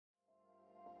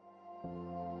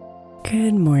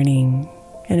Good morning,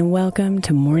 and welcome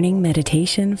to Morning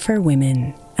Meditation for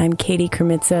Women. I'm Katie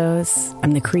Kremitzos.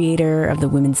 I'm the creator of the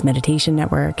Women's Meditation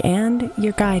Network and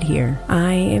your guide here.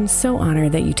 I am so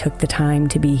honored that you took the time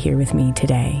to be here with me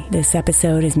today. This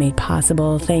episode is made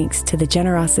possible thanks to the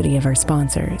generosity of our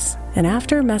sponsors. And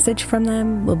after a message from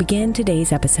them, we'll begin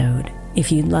today's episode.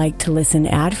 If you'd like to listen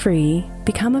ad-free,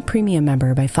 become a premium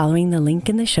member by following the link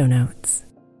in the show notes.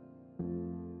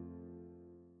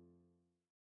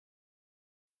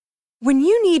 When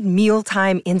you need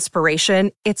mealtime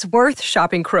inspiration, it's worth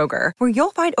shopping Kroger, where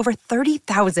you'll find over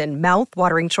 30,000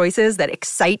 mouth-watering choices that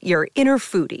excite your inner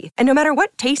foodie. And no matter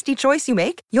what tasty choice you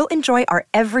make, you'll enjoy our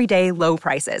everyday low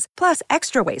prices, plus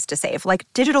extra ways to save, like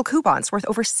digital coupons worth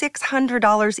over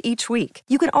 $600 each week.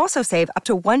 You can also save up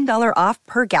to $1 off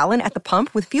per gallon at the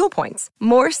pump with fuel points.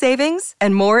 More savings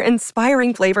and more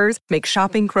inspiring flavors make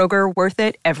shopping Kroger worth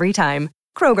it every time.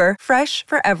 Kroger, fresh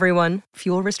for everyone.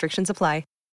 Fuel restrictions apply.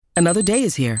 Another day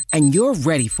is here, and you're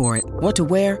ready for it. What to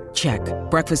wear? Check.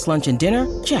 Breakfast, lunch, and dinner?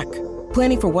 Check.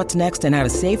 Planning for what's next and how to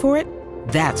save for it?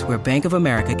 That's where Bank of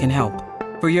America can help.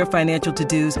 For your financial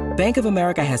to-dos, Bank of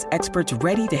America has experts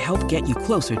ready to help get you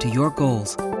closer to your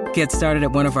goals. Get started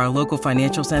at one of our local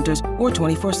financial centers or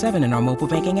 24/7 in our mobile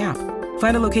banking app.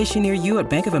 Find a location near you at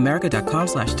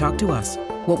bankofamerica.com/talktous.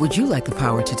 What would you like the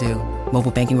power to do?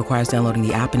 Mobile banking requires downloading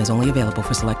the app and is only available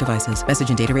for select devices. Message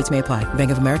and data rates may apply.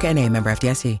 Bank of America N.A., member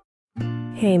FDIC.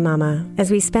 Hey Mama, as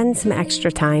we spend some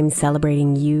extra time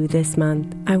celebrating you this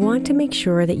month, I want to make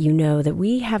sure that you know that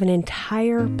we have an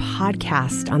entire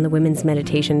podcast on the Women's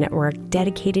Meditation Network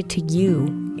dedicated to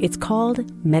you. It's called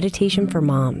Meditation for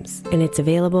Moms, and it's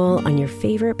available on your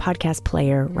favorite podcast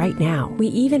player right now. We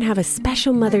even have a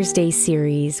special Mother's Day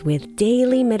series with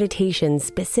daily meditations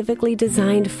specifically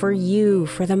designed for you,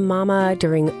 for the mama,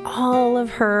 during all of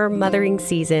her mothering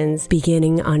seasons,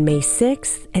 beginning on May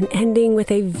 6th and ending with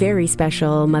a very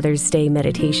special Mother's Day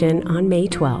meditation on May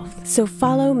 12th. So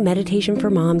follow Meditation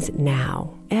for Moms now,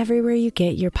 everywhere you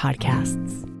get your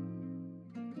podcasts.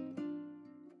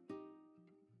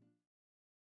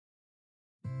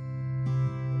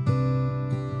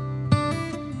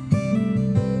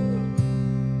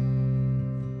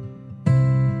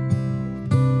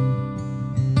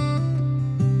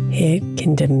 It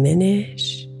can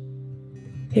diminish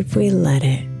if we let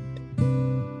it.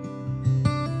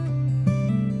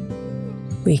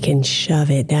 We can shove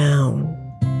it down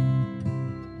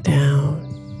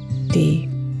deep.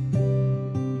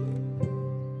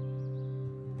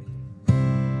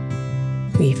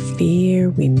 We fear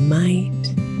we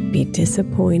might be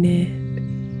disappointed.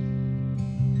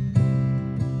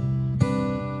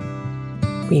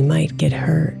 We might get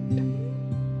hurt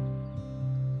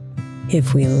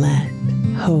if we let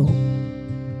hope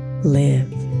live.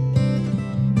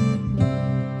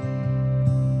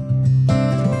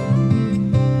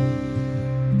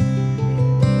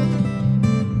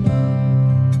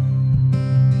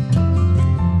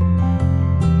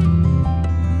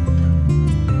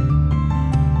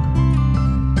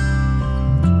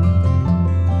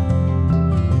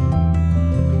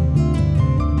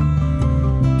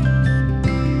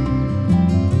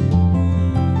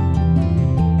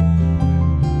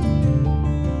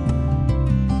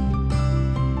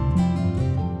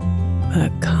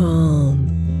 But calm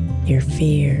your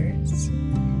fears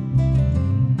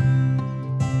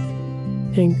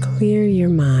and clear your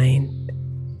mind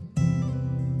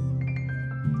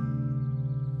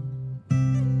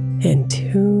and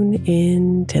tune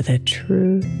in to the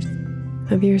truth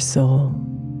of your soul.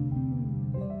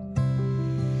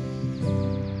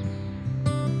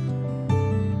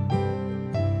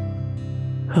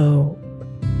 Hope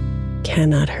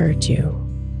cannot hurt you.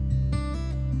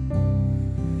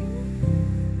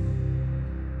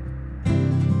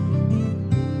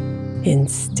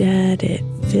 Instead, it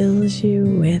fills you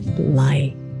with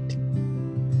light.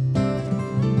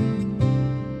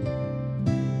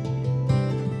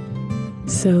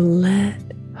 So let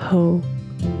hope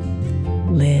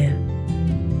live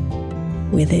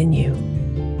within you.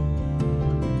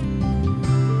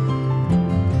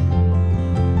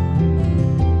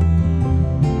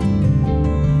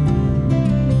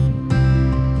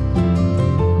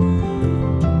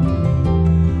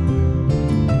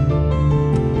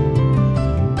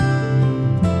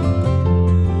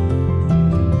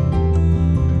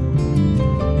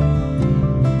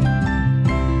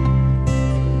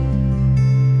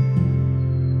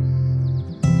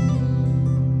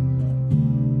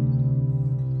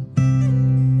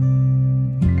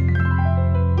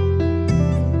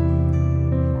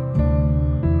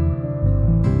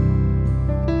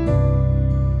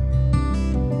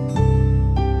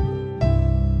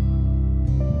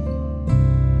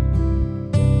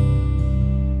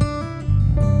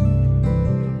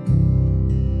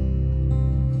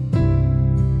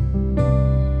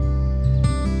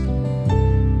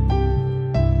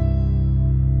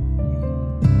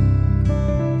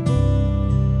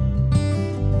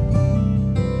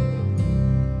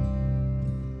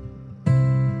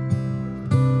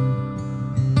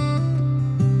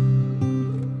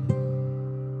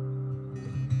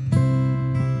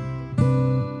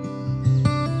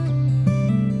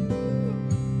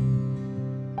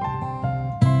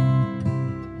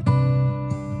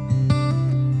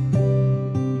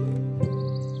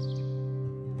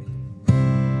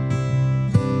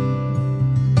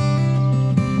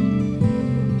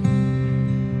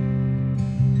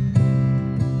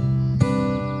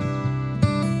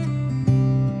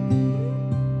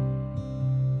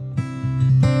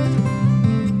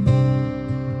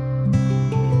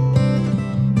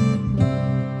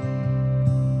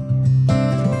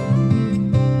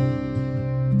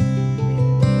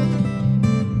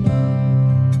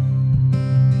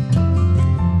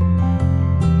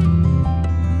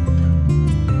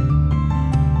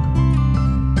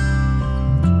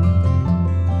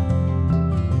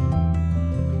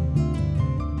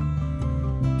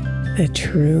 The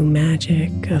true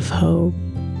magic of hope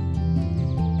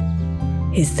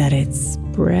is that it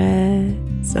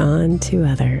spreads onto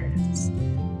others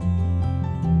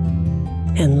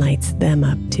and lights them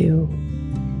up too.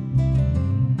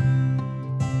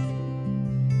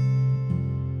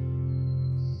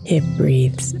 It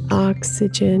breathes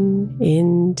oxygen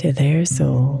into their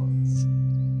souls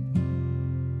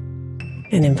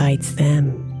and invites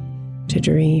them to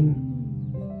dream.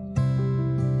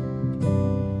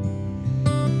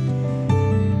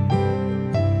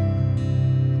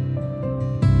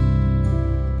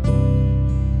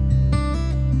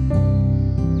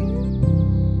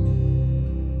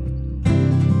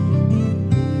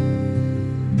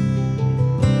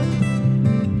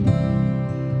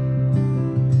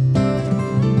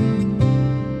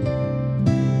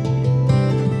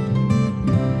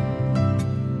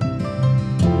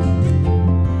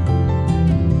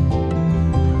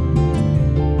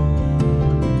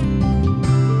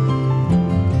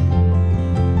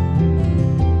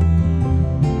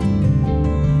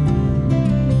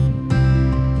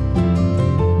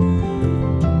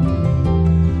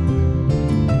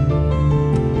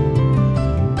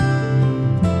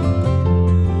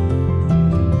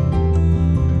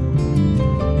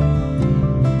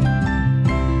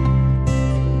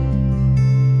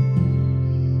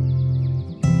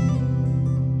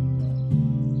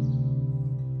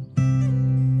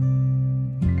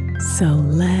 So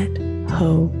let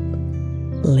hope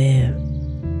live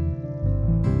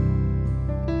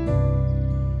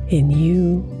in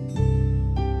you,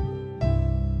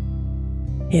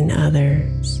 in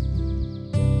others,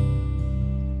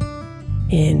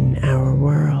 in our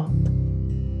world.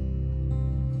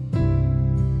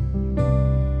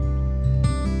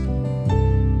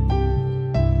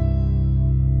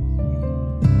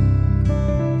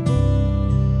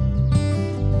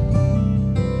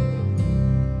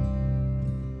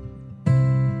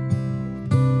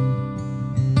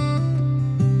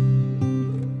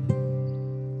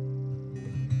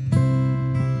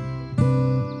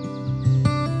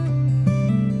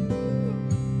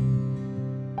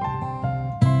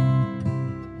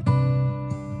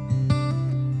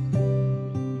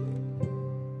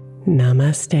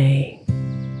 Namaste,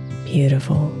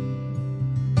 beautiful.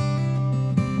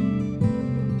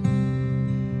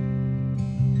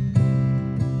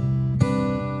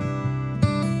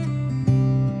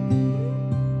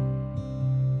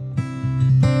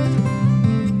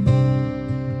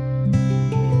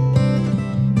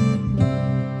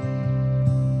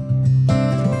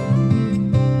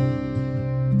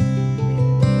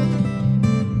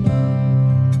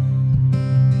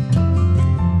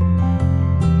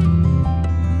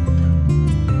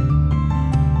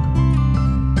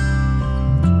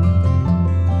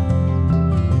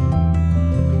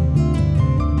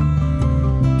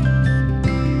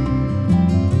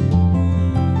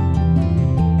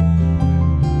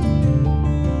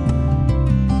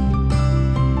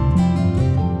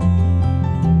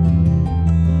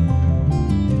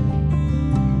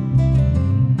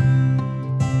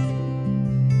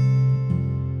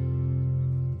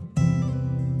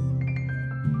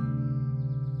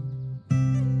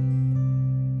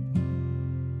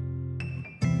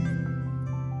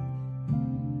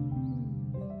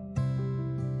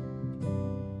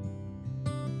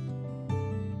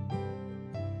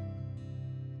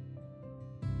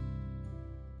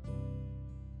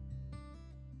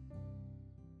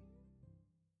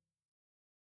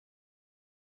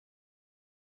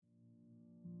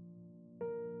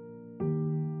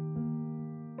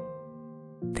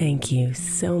 Thank you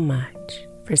so much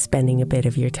for spending a bit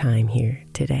of your time here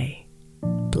today.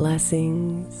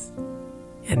 Blessings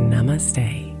and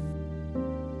namaste.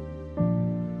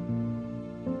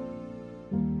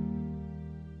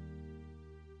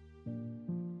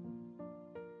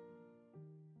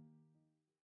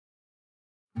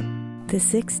 The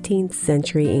 16th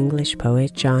century English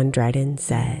poet John Dryden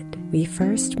said, "We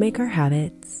first make our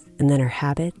habits, and then our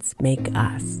habits make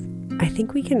us." I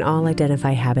think we can all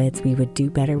identify habits we would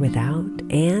do better without,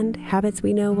 and habits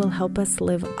we know will help us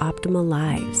live optimal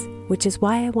lives, which is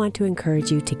why I want to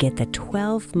encourage you to get the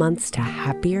 12 Months to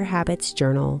Happier Habits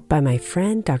journal by my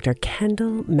friend Dr.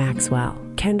 Kendall Maxwell.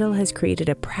 Kendall has created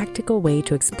a practical way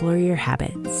to explore your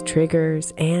habits,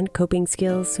 triggers, and coping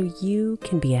skills so you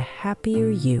can be a happier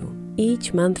you.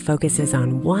 Each month focuses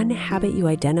on one habit you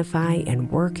identify and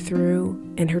work through,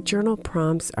 and her journal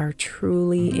prompts are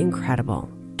truly incredible.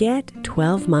 Get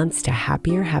 12 Months to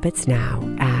Happier Habits now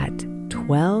at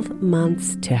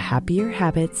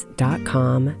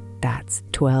 12monthstohappierhabits.com That's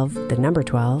 12, the number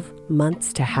 12,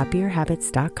 months to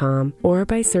happierhabits.com, or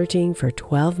by searching for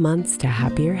 12 Months to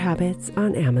Happier Habits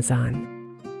on Amazon.